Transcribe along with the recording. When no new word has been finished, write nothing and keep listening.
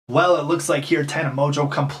Well, it looks like here Tana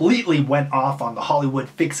Mongeau completely went off on the Hollywood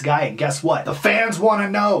fix guy, and guess what? The fans want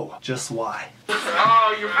to know just why.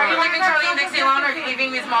 Oh, you're Are you leaving Charli and Dixie alone, or are you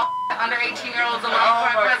leaving these small under 18-year-olds alone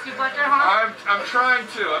for a press you Fletcher, huh? I'm trying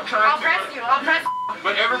to. I'll press you. I'll press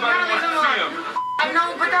But everybody wants to see him.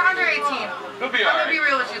 No, but they're under 18. He'll be I'm alright. gonna be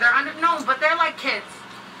real with you. They're under. No, but they're like kids.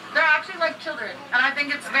 They're actually like children, and I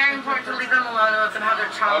think it's very important to leave them alone and let them have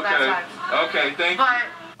their child lives. Okay, thank you. But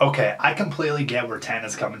Okay, I completely get where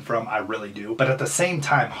Tana's coming from, I really do. But at the same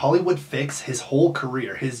time, Hollywood Fix, his whole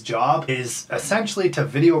career, his job is essentially to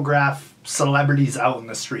videograph celebrities out in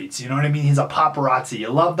the streets. You know what I mean? He's a paparazzi. You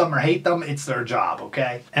love them or hate them, it's their job,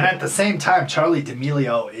 okay? And at the same time, Charli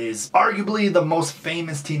D'Amelio is arguably the most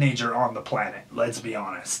famous teenager on the planet, let's be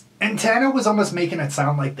honest. And Tana was almost making it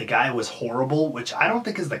sound like the guy was horrible, which I don't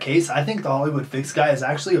think is the case. I think the Hollywood Fix guy is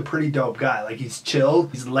actually a pretty dope guy. Like, he's chill,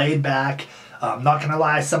 he's laid back. Not gonna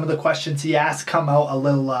lie, some of the questions he asks come out a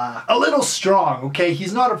little strong, okay?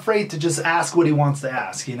 He's not afraid to just ask what he wants to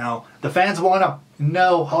ask, you know? The fans wanna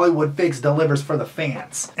know Hollywood Fix delivers for the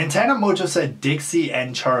fans. And Tana Mongeau said Dixie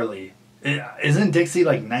and Charli. Isn't Dixie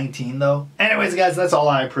like 19 though? Anyways guys, that's all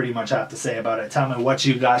I pretty much have to say about it. Tell me what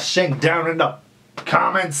you guys think down in the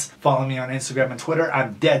comments. Follow me on Instagram and Twitter.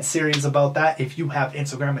 I'm dead serious about that. If you have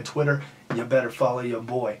Instagram and Twitter, you better follow your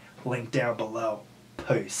boy. Link down below.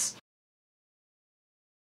 Peace.